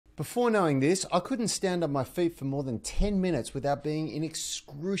Before knowing this, I couldn't stand on my feet for more than 10 minutes without being in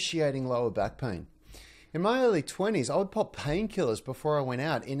excruciating lower back pain. In my early 20s, I would pop painkillers before I went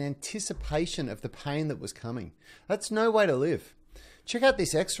out in anticipation of the pain that was coming. That's no way to live. Check out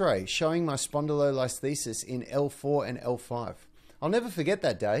this x-ray showing my spodylolisthesis in L4 and L5. I'll never forget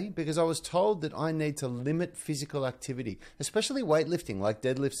that day because I was told that I need to limit physical activity, especially weightlifting like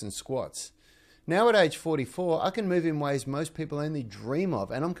deadlifts and squats. Now at age 44, I can move in ways most people only dream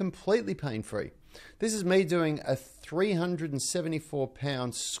of, and I'm completely pain-free. This is me doing a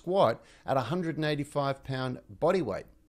 374-pound squat at 185-pound body weight.